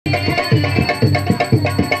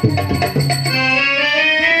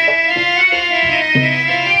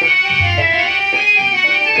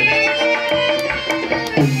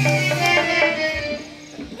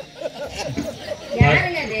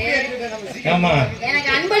ஆமா எனக்கு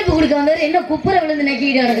அன்பளிப்பு கொடுக்க வந்தவர் என்ன குப்புற விழுந்து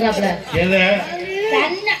நக்கிட்டு கிடக்குறாப்ல.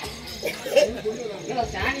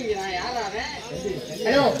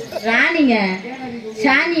 ஹலோ ராணிங்க,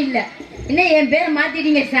 சாணி இல்ல என்ன என் பேரை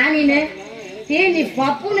மாத்திட்டீங்க சாணின்னு? நீ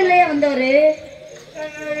பப்புன்னு இல்லையா வந்தவரு?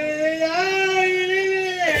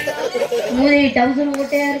 மூதை டவுசர்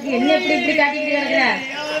ஓட்டையா இருக்கு, என்ன இப்படி இப்படி காட்டிக்கிட்டு கிடக்குற?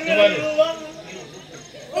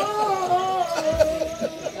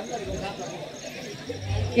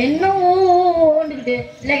 என்ன ஓண்டுகிட்டு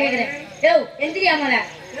இல்ல கேக்குறேன். யோ எந்திரியாமல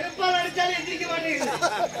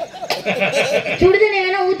சுடுதண்ணி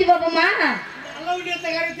வேணா ஊத்தி பாப்போமா?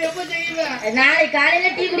 நாளை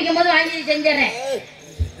காலையில டீ குடிக்கும் போது வாங்கி செஞ்சிடறேன்.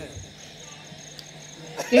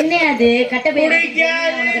 என்ன அது கட்ட பைய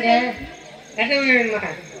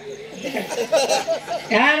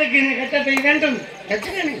யாருக்கு கட்ட பை வேண்டும்?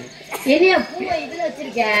 என்னையா பூவை இதுல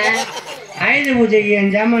வச்சிருக்க? ஆயுத பூஜைக்கு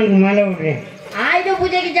என் ஜாமானுக்கு மாலை விடுறேன். ஆயுத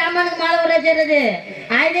பூஜைக்கு ஜாமானுக்கு மாலை விட செய்யறது?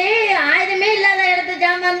 ஆயுதமே இல்லாத இடத்து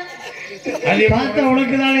ஜாமான் பார்த்த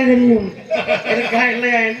உனக்கு தானே தெரியும் இருக்கா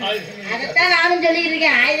இல்லையா? அதைத்தான் நானும் சொல்லிட்டு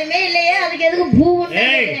இருக்கேன். ஆயுதமே இல்லையே, அதுக்கு எதுக்கு பூ?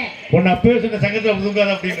 உன்னை அப்பவே சொன்ன சங்கத்துல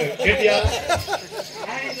புதுங்காத அப்படின்னு கேட்டியா?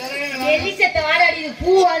 எலி செத்த வாடை அடிக்குது.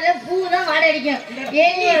 பூ அது பூ தான் வாடை அடிக்கும்.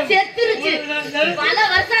 எலி செத்துருச்சு, பல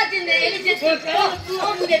வருஷம் ஆச்சு இந்த எலி செத்து.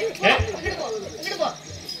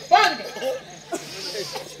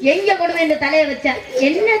 எங்க கொண்டு போய் இந்த தலையை வச்ச?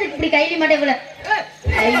 என்னது இப்படி கைலி மாட்டே போல?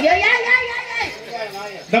 ஐயோ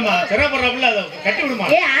கட்டி விடுமா?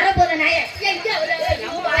 ஏ அரை போத நாய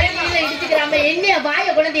இடிச்சுக்கிறாம என்னைய வாய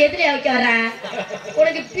கொண்டு எதிரியா வைக்க வர்ற?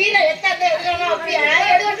 உனக்கு பீல எத்தாரு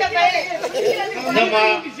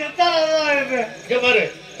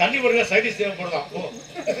தண்ணி போடுங்க, சைடிஸ் தேவைப்படுதான்.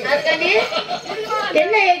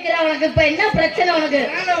 என்ன இருக்கிற உனக்கு? இப்ப என்ன பிரச்சனை உனக்கு?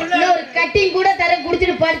 ஒரு கட்டிங் கூட தர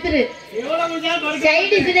குடிச்சிட்டு படுத்துரு.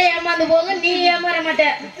 சைடிஸ் ஏமாந்து போக, நீ ஏமாற மாட்ட.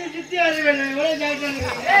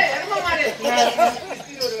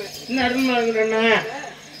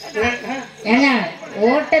 ஏங்க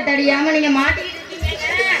ஓட்ட தடியாம நீங்க மாட்டிக்கிட்டு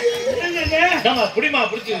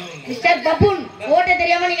மிஸ்டர் பப்புன், ஓட்ட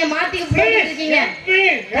தெரியாம நீங்க மாத்தி போட்டுட்டு இருக்கீங்க.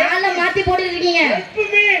 கால மாத்தி போட்டுட்டு இருக்கீங்க.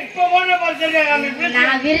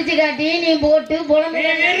 நான் விரிச்சு காட்டி நீ போட்டு பொழந்து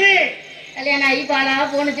கல்யாணம் ஆகி பாலா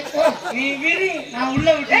போனுச்சு.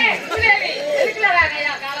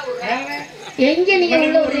 எங்க நீங்க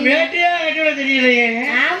உள்ள தெரியலையே?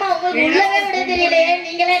 ஆமா, உங்களுக்கு உள்ளவே விட தெரியலையே.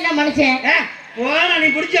 நீங்களே என்ன மனுஷன்? நீ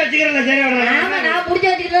புடிச்சு வச்சுக்கிறல? சரி, ஆமா நான் புடிச்சு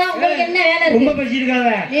வச்சுக்கிறதா. உங்களுக்கு என்ன வேலை இருக்கு? ரொம்ப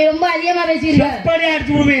பேசிருக்காத. நீ ரொம்ப அதிகமா பேசிருக்க. சப்படி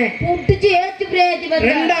அடிச்சு விடுவேன். புடிச்சு ஏத்தி பிரேத்தி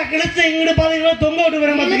பாத்துக்க. ரெண்டா கிழிச்சு இங்கடு பாத்தீங்களா தொங்க விட்டு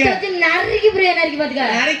வரேன் பாத்துக்க. கிழிச்சு நறுக்கி பிரே நறுக்கி பாத்துக்க.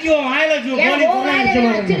 நறுக்கி வாயில வச்சு கோழி புடிச்சு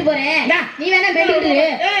வச்சிட்டு போறேன். நீ வேணா பெண்டு விடு.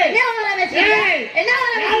 என்ன வர பேசுற? என்ன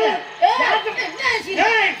வர பேசுற?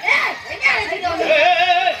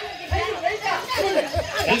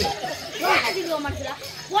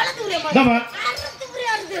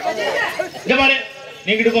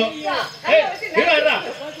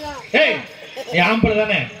 ஆம்பளை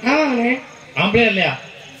தானே? ஆம்பளை இல்லையா?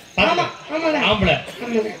 ஆம்பளை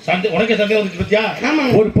உனக்கு சந்தேகம் வந்துச்சு பத்தியா?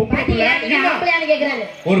 ஒரு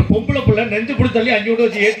பொம்பளை புள்ள நெஞ்சு புடி தள்ளி அஞ்சு விட்டு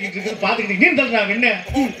வச்சு ஏத்திக்கிட்டு இருக்கு பாத்துக்கிட்டு நீ தள்ளுறாங்க. என்ன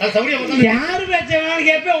சௌரியம்? யாரு பேச்ச வேணாலும்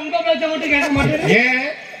கேட்பேன், உங்க பேச்ச மட்டும் கேட்க மாட்டேன். ஏன்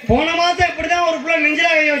போன மாசம் இப்படிதான் ஒரு புள்ள நெஞ்சில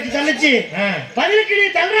கைய வச்சு தள்ளிச்சு. பதிலுக்கு நீ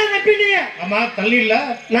தள்ளுறாங்க எப்படிங்க? ஆமா தள்ளி இல்ல,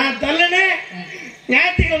 நான் தள்ளுனேன்.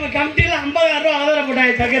 ஞாயிற்றுக்கிழமை கமிட்டியில 50,000 ரூபாய் ஆதரவு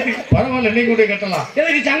போட்டாங்க தங்கத்துக்கு. பரவாயில்ல, நீ கூட கட்டலாம்.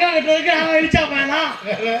 எனக்கு சங்கம் கட்டுறதுக்கு அவன் இழிச்சா போயலாம்.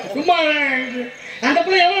 சும்மா அந்த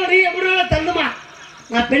பிள்ளை எவ்வளவு நீ எப்படி தள்ளுமா?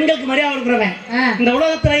 நான் பெண்களுக்கு மரியாதை கொடுக்குறவன். இந்த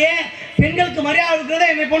உலகத்திலேயே பெண்களுக்கு மரியாதை கொடுக்கறத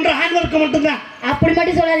என்னை போன்ற ஆண்களுக்கு மட்டும்தான். அப்படி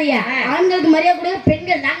மட்டும் சொல்லாதீங்க. ஆண்களுக்கு மரியாதை கொடுக்க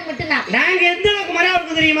பெண்கள் நாங்க மட்டும்தான். நாங்க எந்த அளவுக்கு மரியாதை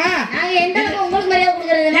கொடுக்க தெரியுமா? நாங்க எந்த அளவுக்கு உங்களுக்கு மரியாதை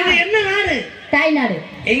கொடுக்கறது? என்ன நாடு? தாய் நாடு.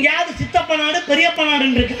 எங்கேயாவது சித்தப்ப நாடு பெரியப்ப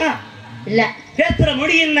நாடுன்னு இருக்கா? இல்ல. பேசுற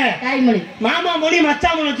மொழி என்ன? தாய்மொழி. மாமா மொழி மச்சா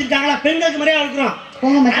மொழி வச்சிருக்காங்களா? பெண்களுக்கு மரியாதை கொடுக்குறோம்.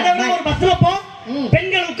 அதை விட ஒரு பஸ்ல போ,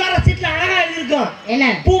 பெண்கள் உட்கார சீட்ல அழகா எழுதிருக்கோம். என்ன?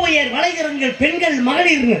 பூவையர் வளைகரங்கள் பெண்கள்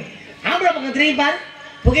மகளிர்னு. ஆம்பளை பக்கம் திரும்பி பாரு,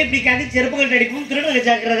 புகை பிடிக்காது, செருப்புகள் அடிக்கும், திருடர்கள்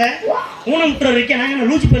ஜாக்கிரதை, ஊனமுற்ற இருக்க. நாங்க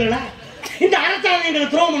லூசி போயிடலாம். இந்த அரசாங்கம்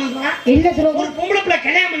எங்களுக்கு துரோகம் பண்ணுறா. என்ன துரோகம்? ஒரு பொம்பளை பிள்ளை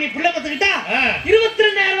கல்யாணம் பண்ணி பிள்ளை பத்துக்கிட்டா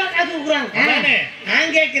 22,000 ரூபாய் காசு கொடுக்குறாங்க.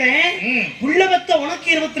 நான் கேட்கிறேன், புள்ள பத்த உனக்கு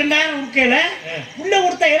 22,000 கொடுக்கல, புள்ள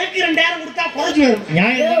கொடுத்தா எனக்கு 2,000 கொடுத்தா குறைஞ்சு வரும்.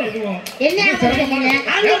 என்ன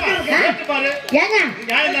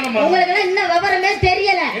உங்களுக்கு இன்னும் விவரமே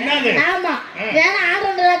தெரியல. ஆமா, வேணா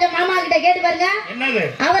ஆண்டவன் ராஜா மாமா கிட்ட கேட்டு பாருங்க.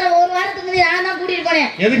 அவரை ஒரு வாரத்துக்கு முன்னாடி நான் தான் கூட்டிட்டு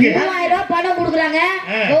போனேன். 3000 ரூபாய் பணம் கொடுக்குறாங்க,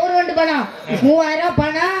 கவர்மெண்ட் பணம். 3000 ரூபாய்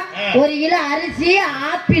பணம், ஒரு கிலோ அரிசி,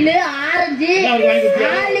 ஆப்பிள், ஆரஞ்சு,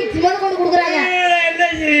 ஹார்லிக்ஸ் முதல் கொண்டு கொடுக்குறாங்க.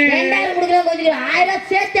 2,000 கொடுக்குறாங்க. சொல்லி 1000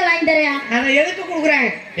 சேர்த்து வாங்கி தரையா? அதை எதுக்கு கொடுக்குறேன்?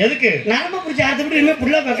 எதுக்கு? நரம்ப பிடிச்சி ஆத்துட்டு இனிமே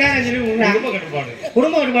புள்ள பக்காரன்னு சொல்லி குடும்ப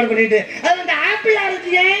கட்டுப்பாடு பண்ணிட்டு அது அந்த ஆப்பிள்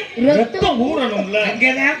ஆரம்பிச்சு ரத்தம் ஊறணும்ல.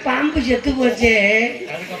 அங்கதான் பாம்பு செத்து போச்சு.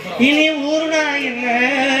 இனி ஊருனா என்ன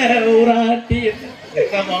ஊராட்டி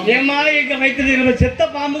ஏமா எங்க வைத்தது நம்ம செத்த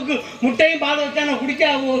பாம்புக்கு முட்டையும் பால் வச்சா நான்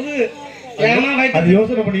குடிக்க போகுது. அது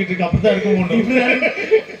யோசனை பண்ணிட்டு இருக்கு. அப்படித்தான் இருக்கும்.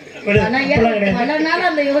 பல நாள்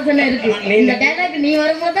அந்த யோசனை இருக்கு. இந்த டைலாக் நீ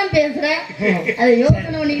வரும்போது தான் பேசுற. அது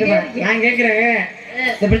யோசனை பண்ணிக்கிட்டே இருக்கு. நான் கேக்குறேன்,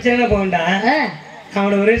 இந்த பிரச்சனை போகண்டா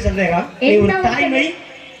அவனோட ஒரே சந்தேகம். நீ ஒரு தாய்மை,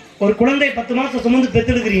 ஒரு குழந்தை 10 மாசம் சுமந்து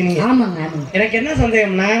பெத்தெடுக்கிறீங்க நீங்க. ஆமாங்க ஆமாங்க. எனக்கு என்ன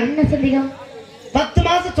சந்தேகம்னா, என்ன சந்தேகம்? 10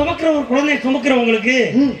 மாசம் சுமக்கிற ஒரு குழந்தைய சுமக்கிறவங்களுக்கு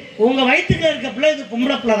உங்க வயிற்றுல இருக்க பிள்ளை இது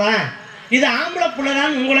பொம்பளை பிள்ளை தான், இது ஆம்பளை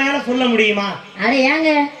பிள்ளைதான் உங்களால சொல்ல முடியுமா? அட ஏங்க,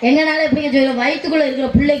 எங்கனால எப்படிங்க சொல்ல? வயிற்றுக்குள்ள இருக்கிற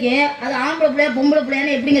பிள்ளைக்கு அது ஆம்பளை பிள்ளையா பொம்பளை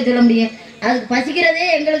பிள்ளையான்னு எப்படிங்க சொல்ல முடியும்? அதுக்கு பசிக்கிறதே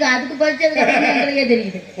எங்களுக்கு, அதுக்கு பசிச்சதுக்கு எங்களுக்கே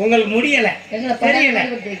தெரியுது. உங்களுக்கு முடியல, எங்களை தெரியல.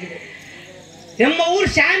 தெரியுது. நம்ம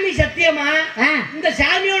ஊர் சாமி சத்தியமா இந்த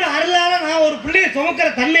சாமியோட அருளால நான் ஒரு பிள்ளைய சுமக்கிற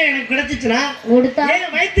தன்மை எனக்கு கிடைச்சிச்சுன்னா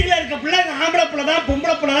என் வயிற்றுல இருக்க பிள்ளை ஆம்பளை பிள்ளை தான்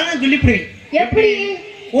பொம்பளை பிள்ளை தான் சொல்லிவிடுவேன். எப்படி?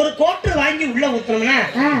 ஒரு கோட்டர் வாங்கி உள்ள ஊத்துறோம்னா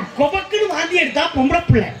கொபக்குன்னு வாந்தி எடுத்தா பொம்பளை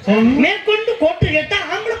பிள்ளை, மேற்கொண்டு கோட்டர் கேட்டா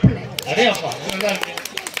ஆம்பளை பிள்ளை.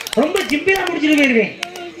 ரொம்ப சிம்பிளா முடிச்சுட்டு போயிருவேன்.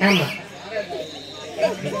 ஆமா,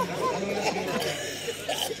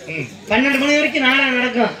 12 மணி வரைக்கும் நாடகம்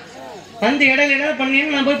நடக்கும். வந்து இடையில ஏதாவது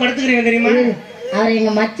பண்ணீங்கன்னு நான் போய் படுத்துக்கிறேன் தெரியுமா? அவர்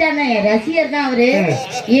எங்க மச்சான ரசிகர் தான். அவரு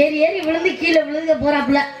ஏறி ஏறி விழுந்து கீழே விழுந்து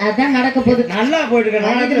போறாப்புல. அதான் நடக்க போகுது. நல்லா போயிட்டு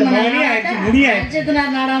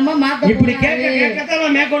நாடாம மாத்த இப்படி கேட்கத்தான்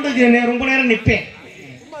நான் மேற்கொண்டு ரொம்ப நேரம் நிப்பேன்.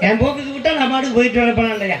 என் போக்குக்கு விட்டா நான் பாட்டுக்கு போயிட்டு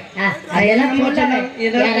வரப்பலாம் இல்லையா?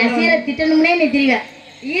 ரசிகரை திட்டணும்னே நீ தெரியல.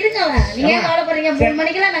 இருங்கவா, நீங்க ஏன் கவலைப்படுறீங்க? 3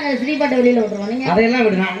 மணிக்கெல்லாம் நாங்க ஸ்ரீபாட்டை வெளியில விட்டுருவோம். நீங்க அதையெல்லாம்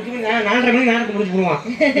விடு. நான் 4:30 மணிக்கு நாடகத்தை முடிச்சு போடுவான்.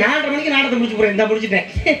 4:30 மணிக்கு நாடகத்தை முடிச்சு போறேன். இந்த முடிச்சுட்டேன்.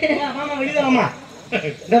 வெளியில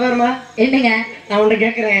இந்த பாருமா, என்னங்க நான் உன்கிட்ட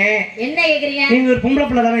கேக்குறேன். என்ன கேக்குறீங்க? நீங்க ஒரு பொம்பளை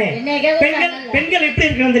பிள்ளை தானே? என்ன கேக்குறீங்க? பெண்கள் எப்படி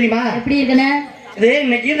இருக்கணும் தெரியுமா? எப்படி இருக்கணும்? இது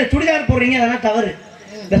இன்னைக்கு இந்த சுடிதார் போடுறீங்க, அதெல்லாம் தவறு.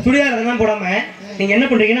 இந்த சுடிதார் அதெல்லாம் போடாம நீங்க என்ன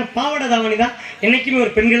பண்றீங்கன்னா, பாவாடை தாவணி தான் என்னைக்குமே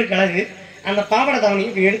ஒரு பெண்களுக்கு அழகு. அந்த பாவாடை தாவணி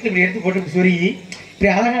இப்படி எடுத்து போட்டு இப்படி சொருகி இப்படி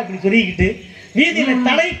அழகா இப்படி சொருகிக்கிட்டு வீதியில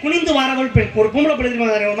தலை குனிந்து வாரவள் பெண். ஒரு பொம்பளை பிள்ளை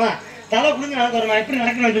தெரியுமா? தலை குனிந்து நடந்து வரணும். எப்படி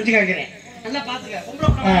நடக்கணும்னு சொல்லி காமிக்கிறேன். நல்லா பாத்துக்க. பொம்பளை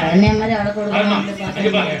மாதிரி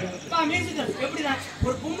எப்படிதான்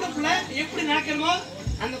ஒரு பொம்பளை பிள்ளை எப்படி நடக்கணுமோ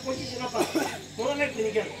அந்த பொசிஷன் முதல்ல இப்படி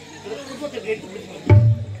நிக்கணும்.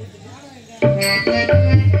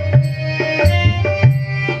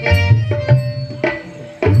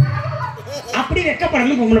 அப்படி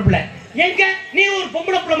வெக்கப்படணும் பொம்பளை பிள்ளை. எங்க நீ ஒரு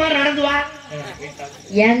பொம்பளை பிள்ளை மாதிரி நடந்து வா.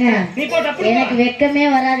 ஏங்க எனக்கு வெக்கமே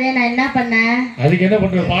வராதே, நான் என்ன பண்ணேன்? அதுக்கு என்ன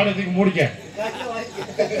பண்ற? பாடத்துக்கு மூடிக்க.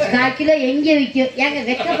 1/4 கிலோ எங்க விக்கும்? ஏங்க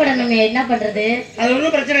வெக்கப்படணுமே, என்ன பண்றது? அது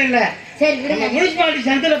ஒண்ணும் பிரச்சனை இல்ல. சரி விடுங்க. முனிசிபாலிட்டி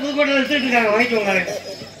சந்தில புதுக்கோட்டை எடுத்துட்டு இருக்காங்க, வாங்கிக்கோங்க.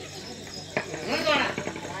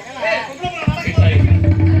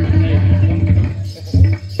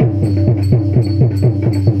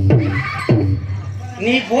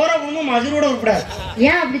 நீ போற ஒண்ணும் மதுரோட உருப்படாது.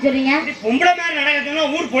 ஏன் அப்படி சொல்றீங்க? பொம்பளை மாதிரி நடக்கணும்னா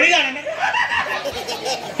ஊர் பொலிகாரங்க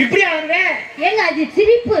இப்படி ஆடுவே. ஏங்க அது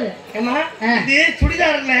சிரிப்பு. ஏமா இது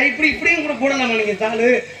சுடிதார்ல இப்படி இப்படியும் கூட போடலாமா நீங்க? சாலு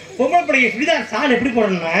பொம்பளை பிள்ளைங்க சுடிதார் சால் எப்படி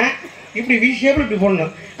போடணும்னா இப்படி வி ஷேப்ல இப்படி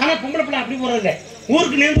போடணும். ஆனா பொம்பளை பிள்ளை அப்படி போறது இல்லை.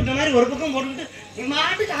 ஊருக்கு நேர்ந்துட்ட மாதிரி ஒரு பக்கம் போட்டுட்டு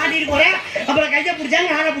மாட்டுக்கு ஆடிட்டு போறேன். அப்புறம் கையை பிடிச்சாங்க,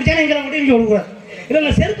 ஆடை பிடிச்சாங்க, எங்களை மட்டும் இங்க விடக்கூடாது.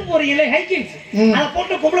 இல்ல செருப்பு போறீங்களே ஹைக்கிங்ஸ், அதை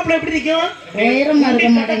போட்டு பொம்பளை பிள்ளை எப்படி நிற்கும்?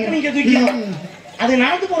 நீங்க தூக்கிடும். அது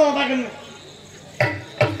நடந்து போறத பாக்கணும்.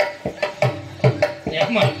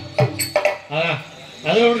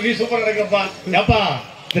 அதோட நீ சூப்பர் நடக்கப்பா. ஏப்பா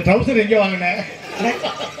இந்த ட்ரவுசர் எங்க வாங்கின?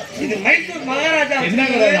 இது மைசூர் மகாராஜா.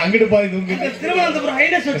 என்னங்க அங்கிட்டு பாதி தூங்கி திருவனந்தபுரம்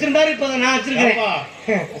ஐடஸ் வச்சிருந்தாரு, இப்ப நான் வச்சிருக்கேன்.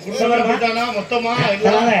 மொத்தமா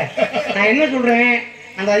நான் என்ன சொல்றேன்,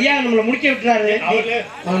 அந்த ஐயா நம்மள முடிக்க விட்டுறாரு.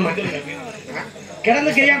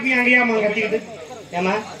 கிடந்து கையாமா கத்திக்கிட்டு.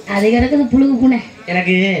 ஏமா அது கிடக்குது புழுகு பூனை.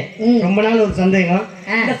 எனக்கு ரொம்ப நாள் ஒரு சந்தேகம்.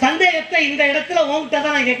 இந்த சந்தேகத்தை இந்த இடத்துல உங்ககிட்ட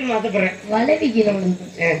தான் நான் கேட்கணும்னு ஆசைப்படுறேன்.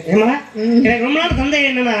 ஏமா எனக்கு ரொம்ப நாள் சந்தேகம்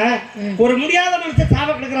என்னன்னா, ஒரு முடியாத மனுஷன் சாப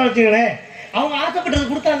கிடக்குறா வச்சுங்களேன், அவங்க ஆசைப்பட்டது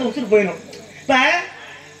கொடுத்தா அந்த உசுறு போயிடும். இப்ப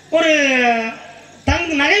ஒரு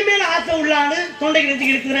நகை மேல ஆசை உள்ள ஆளு தொண்டைக்கு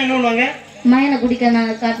நெஞ்சுக்கு இருக்குதுன்னா என்ன பண்ணுவாங்க? மயனை குடிக்க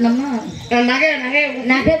காட்டினோம்னா நகை நகை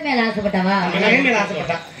நகை மேல ஆசைப்பட்டாவா? நகை மேல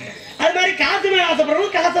ஆசைப்பட்டா. அது மாதிரி காசு மேல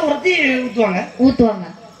ஆசைப்படுறவங்க காசை உரத்தி ஊத்துவாங்க.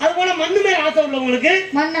 அது போல மண்ணு மேல ஆசை உள்ளவங்களுக்கு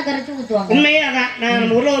மண்ணை கரைச்சு ஊத்துவாங்க. உண்மையே அதான். நான்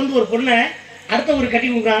நம்ம ஊர்ல வந்து ஒரு பொண்ணை அடுத்த ஊருக்கு கட்டி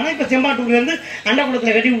கொடுக்குறாங்கன்னா, இப்ப செம்பாட்டூர்ல இருந்து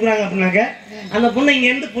அண்டகுளத்துல கட்டி கொடுக்குறாங்க அப்படின்னாக்க, அந்த பொண்ணை இங்க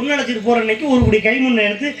இருந்து பொண்ணு அழைச்சிட்டு போற அன்னைக்கு ஒரு குடி கை முன்ன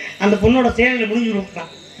எடுத்து அந்த பொண்ணோட சேலையில முடிஞ்சு கொடுப்பான்.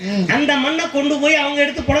 அந்த மண்ணை கொண்டு போய் அவங்க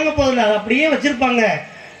எடுத்து புழங்க போதில்லை, அதை அப்படியே வச்சிருப்பாங்க.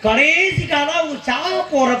 கடைசி காலம் அவங்க சாக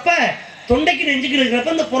போறப்ப தொண்டைக்கு நெஞ்சுக்கு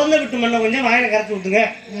இருக்கிறப்ப இந்த பிறந்த விட்டு மண்ணை கொஞ்சம் வாயில கரைச்சி ஊத்துங்க,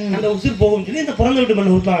 அந்த உசுர் போகும் சொல்லி இந்த பிறந்த விட்டு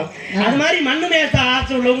மண்ணை ஊத்துவாங்க. அது மாதிரி மண்ணு மேச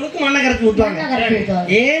ஆசை உள்ளவங்களுக்கு மண்ணை கரைச்சி ஊத்துவாங்க.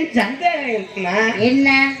 ஏன் சந்தேகம் என்ன?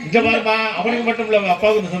 இங்க பாருமா, அவனுக்கு மட்டும் இல்ல,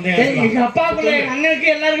 அப்பாவுக்கு சந்தேகம். எங்க அப்பாவுக்குள்ள எங்க அண்ணனுக்கு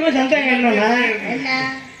எல்லாருக்குமே சந்தேகம் என்னன்னா,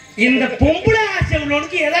 இந்த பொம்பளை ஆசை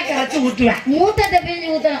உள்ளவனுக்கு எதை கரைச்சி ஊத்துவேன்? மூத்தத்தை பிரிஞ்சு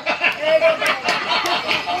ஊத்தணும்.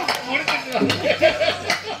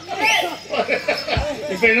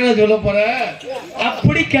 இப்ப என்ன சொல்ல போற?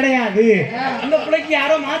 அப்படி கிடையாது. அந்த பிள்ளைக்கு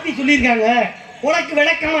யாரோ மாத்தி சொல்லியிருக்காங்க. உனக்கு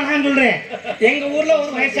விளக்கமா நான் சொல்றேன். எங்க ஊர்ல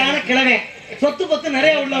ஒரு வயசான கிழவன், சொத்து பத்து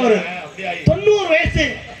நிறைய உள்ளவர், 90 வயசு,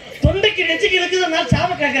 தொண்டைக்கு நெச்சுக்கு இருக்குதுனால சாப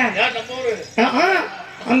கேட்கிறாங்க.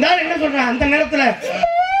 அந்த ஆள் என்ன சொல்றான் அந்த நேரத்துல,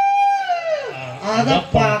 அத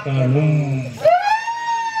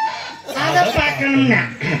பார்க்கணும்னா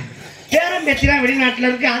பேரம் பேச்சுலாம் வெளிநாட்டுல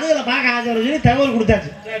இருக்கு, அதுல பார்க்க ஆசை சொல்லி தகவல் கொடுத்தாச்சு.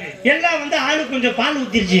 எல்லாம் வந்து ஆளு கொஞ்சம் பால்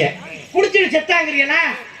ஊத்திருச்சு, குடிச்சிட்டு செத்தாங்கிறீங்களா,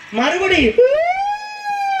 மறுபடியும்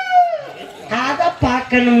அத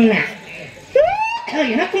பார்க்கணும்னா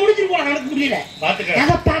எனக்கு முடிச்சு போல, எனக்கு புரியல.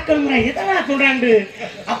 அத பார்க்கணும்னா எதனா சொல்றாண்டு.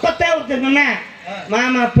 அப்பத்தான் ஒருத்தர் சொன்ன,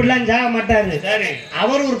 மாமா அப்படிலாம் சாக மாட்டாரு,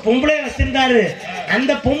 அவர் ஒரு பொம்பளைய வச்சிருந்தாரு,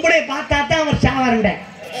 அந்த பொம்பளைய பார்த்தா தான் அவர் சாவாருண்ட.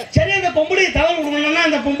 சரி, அந்த பொம்பளைய தகவல் கொடுக்கணும்னா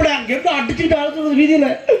அந்த பொம்பளை அங்க எப்படி அடிச்சுட்டு அழுத்துறது வீதியில,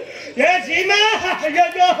 ஏ சீமா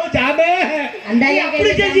ஜாமே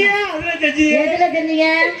அப்படி செஞ்சியா, அதுல செஞ்சீங்க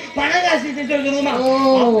பணகாசி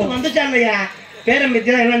வந்துச்சாங்கய்யா. பேரம்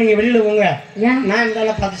பத்தியா எல்லாம் நீங்க வெளியில போங்க, நான்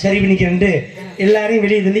இந்த பார்த்து சரி பண்ணிக்கிறேன். எல்லாரையும்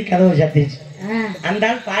வெளியே தள்ளி கதவை சாத்திடுச்சு. அந்த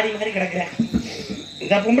ஆள் பாடி மாதிரி கிடக்குறேன்.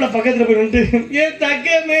 இந்த பொம்பளை பக்கத்துல போய் வந்து, ஏ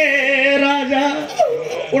தக்கமே ராஜா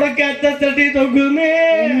உனக்கு அத்த தட்டி தொகுமே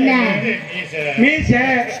மீச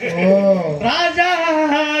ராஜா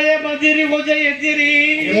மதிரி கொஞ்சம் எத்திரி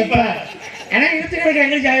ஆனா இழுத்து கிடக்க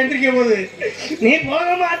எங்க எந்திரிக்க போகுது. நீ போக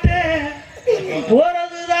மாட்ட,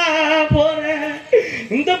 போறதுதான் போற,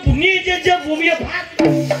 இந்த புண்ணிய செஞ்ச பூமிய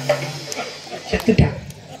செத்துட்டான்.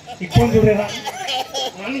 இப்போ சொல்றா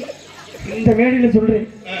இந்த மேடையில சொல்றேன்,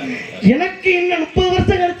 எனக்கு இன்னும் 30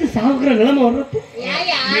 வருஷம் கழிச்சு சாகுற நிலைமை வர்றப்போ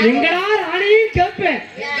எங்கடா ராணியும் கேட்பேன்.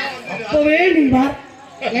 அப்பவே நீ வார்,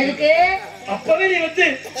 அப்பவே நீ வந்து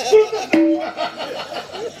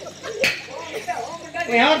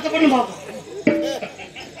வியாபாரத்தை பண்ணு பாப்போம்.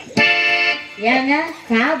 ஏங்க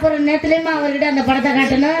சாப்பிடுற நேரத்துலயுமா அவர்கிட்ட அந்த படத்தை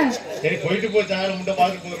காட்டணும்? சரி, போயிட்டு போச்சு, ஆறு முட்டை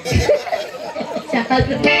பாத்து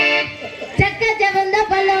சக்க செவந்த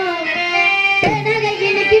பழம்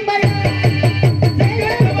இன்னைக்கு பழம்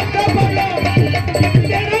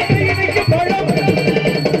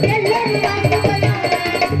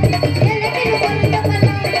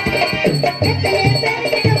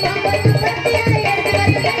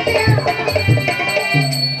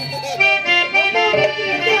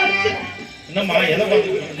என்னம்மா எதை பார்த்து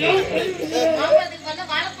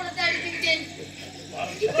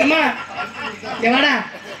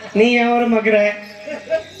நீ வியாபாரம் பாக்குற,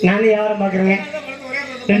 நானும் வியாபாரம் பாக்குறேங்க,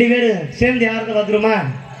 2 பேரும் சேர்ந்து வியாபாரத்தை பாத்துருமா?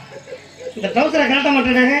 இந்த டவுசரை காட்ட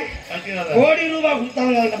மாட்டேனாங்க, கோடி ரூபாய்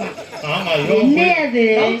கொடுத்தாங்க.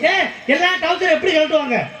 எல்லா டவுசரை எப்படி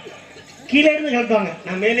கழட்டுவாங்க? கீழே இருந்து கழட்டுவாங்க,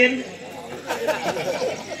 நான் மேலே இருந்து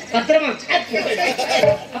பத்திரமா.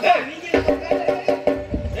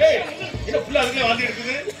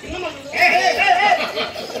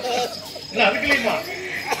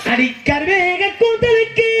 அடி கர்வேக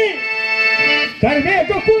கூந்தலுக்கு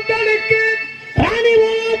கர்வேக கூந்தலுக்கு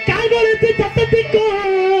ராணிவோ கால்பொழுத்து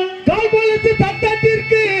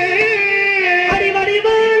தத்தத்திற்கு அடி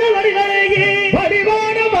வடிவான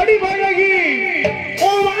வடிவழகி ஓ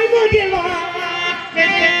வாழ்வா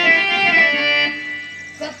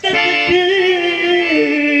சத்தத்துக்கு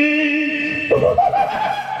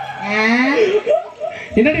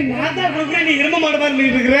என்னடி நான் தான் கொடுக்குறேன், நீ இரும்ப மாட மாதிரி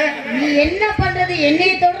இருக்கிற. நீ என்ன பண்றது?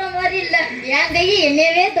 என்னைய தொடுற மாதிரி இல்ல, என் கையை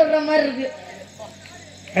என்னையவே தொடுற மாதிரி இருக்கு.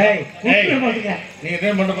 நீ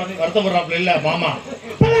என்ன பண்ண மாதிரி வருத்தப்படுறாப்ல இல்ல மாமா?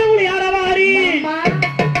 யாரவாரி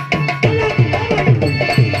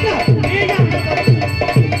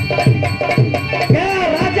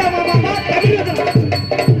ராஜா மாமா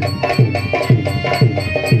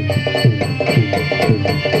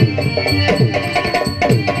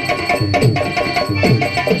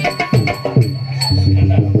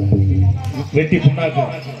வெட்டி புண்ணாக்கு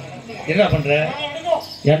என்ன பண்ற?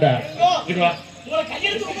 ஏண்டா இங்க வா,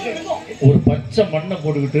 ஒரு பச்சை மண்ணை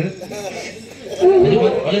போட்டுக்கிட்டு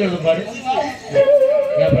வலுகிறது பாரு.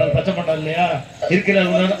 பச்சை மண்ணா இல்லையா இருக்கிற,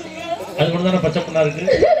 அது கூட தானே பச்சை மண்ணா இருக்கு.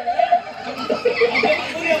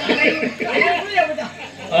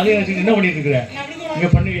 அதே வச்சுட்டு என்ன பண்ணிட்டு இருக்கிற? இங்க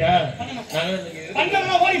பண்ணுவியா?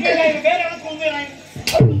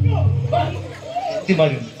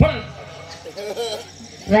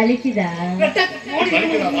 வலிக்குதா?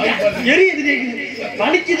 எரியுது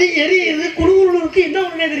வலிக்குது எரியுது குழுகுழு இருக்கு என்ன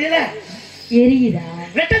ஒண்ணே தெரியல எரியுதா?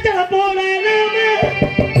 வெட்டத்தல போல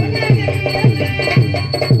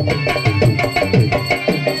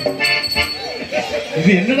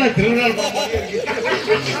இது என்னடா திருநாள்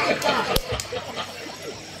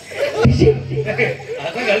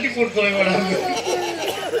அதான் கழட்டி போட்டு தொலைவாடா.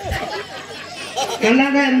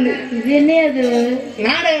 நல்லாதான் இருந்து இது என்ன அது?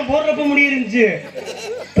 நாடகம் போடுறப்ப முடி இருந்துச்சு.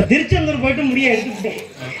 இப்ப திருச்செந்தூர் போயிட்டு முடிய எடுத்துக்கிட்டேன்.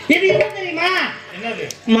 இது என்ன தெரியுமா? என்னது?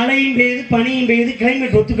 மழையும் பெய்யுது பனியும் பெய்யுது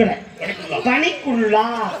கிளைமேட் ஒத்துக்கல. பனிக்குள்ளா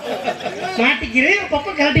மாட்டிக்கிறேன் அப்பப்ப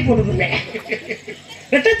கழட்டி போட்டுக்கிறேன்.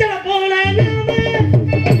 வெட்டச்சட போல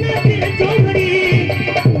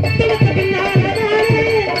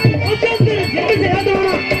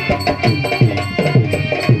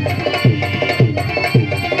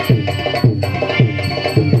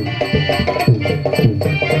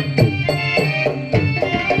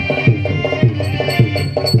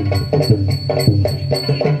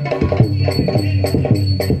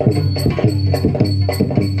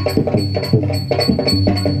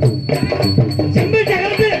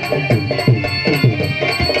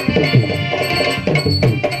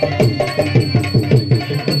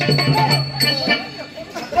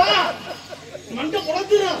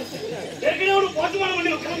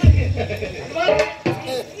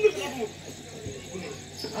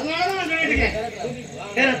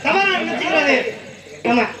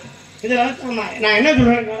நான் என்ன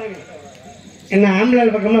சொல்றேன், என்ன ஆம்பளை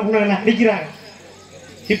பக்கமா பொண்ணு அடிக்கிறாங்க.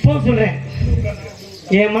 இப்போ சொல்றேன்,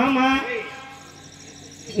 என் மாமா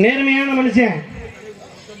நேர்மையான மனுஷன்,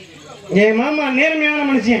 என் மாமா நேர்மையான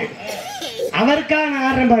மனுஷன். அவருக்காக நான்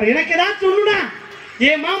ஆடுறேன் பாரு. எனக்கு ஏதாவது சொல்லுடா,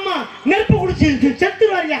 என் மாமா நெருப்பு குடிச்சு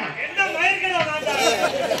செத்துருவாரியா?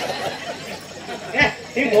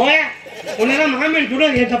 நீ போய உன்னதான் மாமன் கூட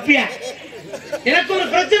என் தப்பியா? எனக்கு ஒரு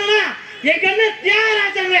பிரச்சனை, என் கண்ணு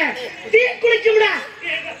தியாகராஜங்க தீ குளிக்கும்டா.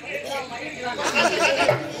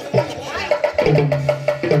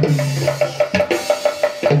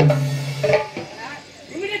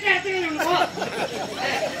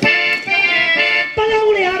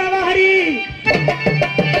 பல்லாங்குழி ஆடவா ஹரி?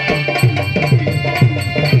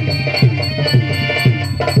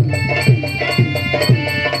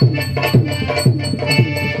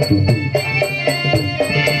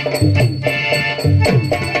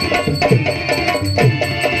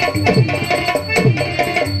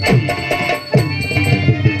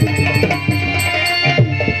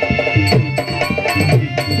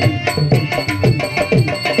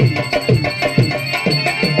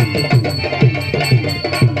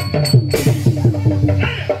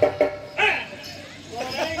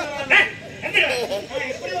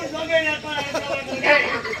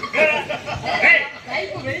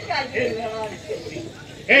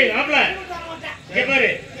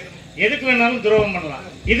 எதுக்கு வேணாலும் துரோகம் பண்ணலாம்,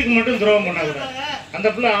 இதுக்கு மட்டும் துரோகம் பண்ணக்கூடாது. அந்த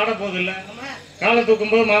பிள்ளை ஆட போகுது இல்ல, காலை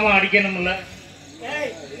தூக்கும் போது மாமா அடிக்கணும் இல்ல.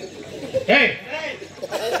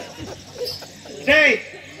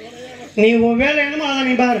 நீ உன் வேலை என்னமோ அதை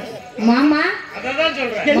நீ பாரு மாமா. அதான்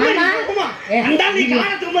சொல்றேன்.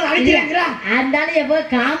 அந்தாலும் எப்போ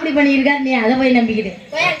காமெடி பண்ணியிருக்காரு, நீ அதை போய் நம்பிக்கிட்டு.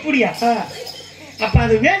 அப்படியா? அப்ப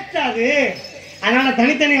அது வேஸ்ட் ஆகுது. அதனால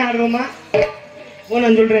தனித்தனி ஆடுவோமா?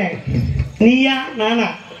 நான் சொல்றேன், நீயா நானா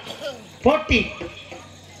போட்டி?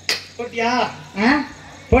 போட்டியா?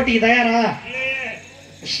 போட்டிக்கு தயாரா?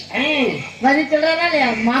 பதில் சொல்றதா இல்லையா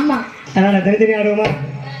மாமா? அதனால தனித்தனி ஆடுவோமா?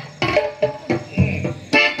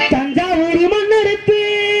 தஞ்சாவூர் மண்ணெடுத்து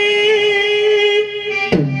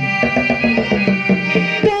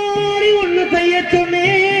தாடி ஒண்ணு செய்ய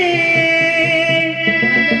சொன்னேன்.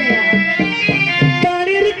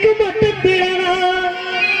 தாடி இருக்கு மட்டத்திலனா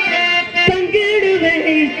தங்கீடு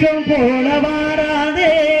வைக்கும் போல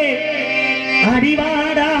வாராதே,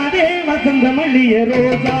 அடிவாடாதே வசந்த மல்லிய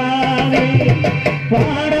ரோசாவே,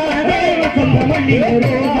 வாடாதே வசந்த மல்லிய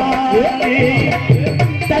ரோசாவே.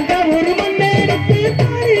 தஞ்சாவூர் மண்ணெடுத்து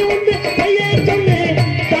தாடி ஒன்று செய்ய சொன்னேன்.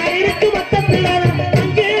 தாயிருக்கு மட்டத்திலனா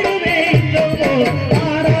தங்கீடு வைக்கும் போல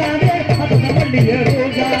வாராதே வசந்த மல்லிய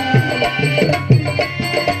ரோசாவே.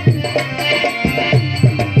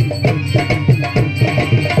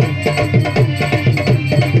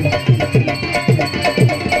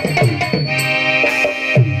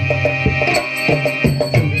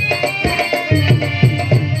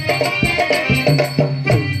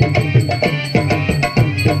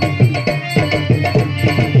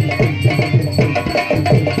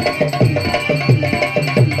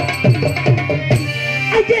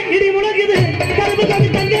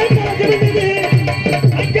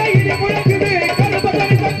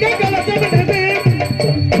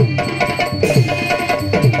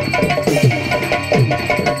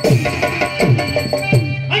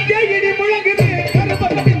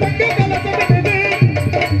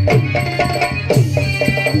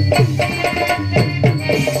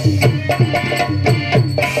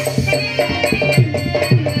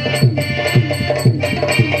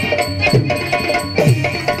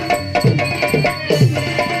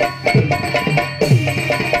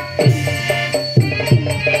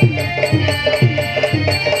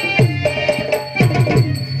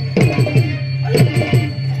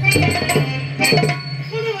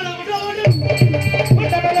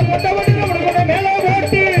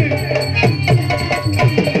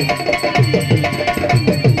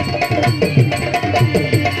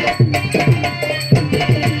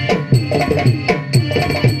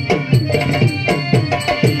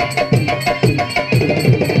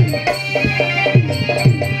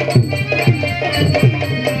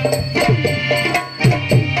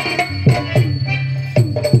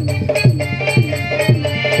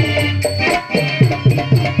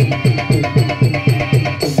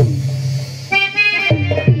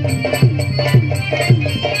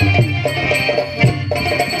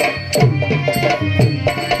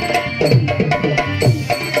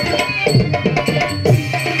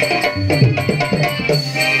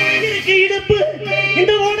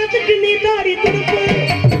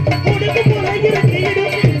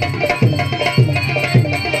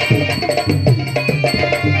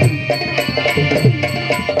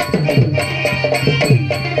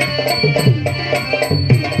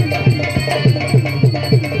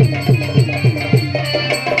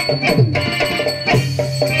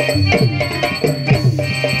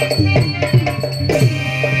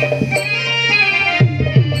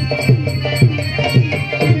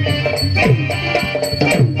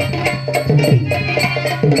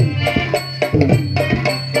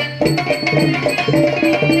 Thank you.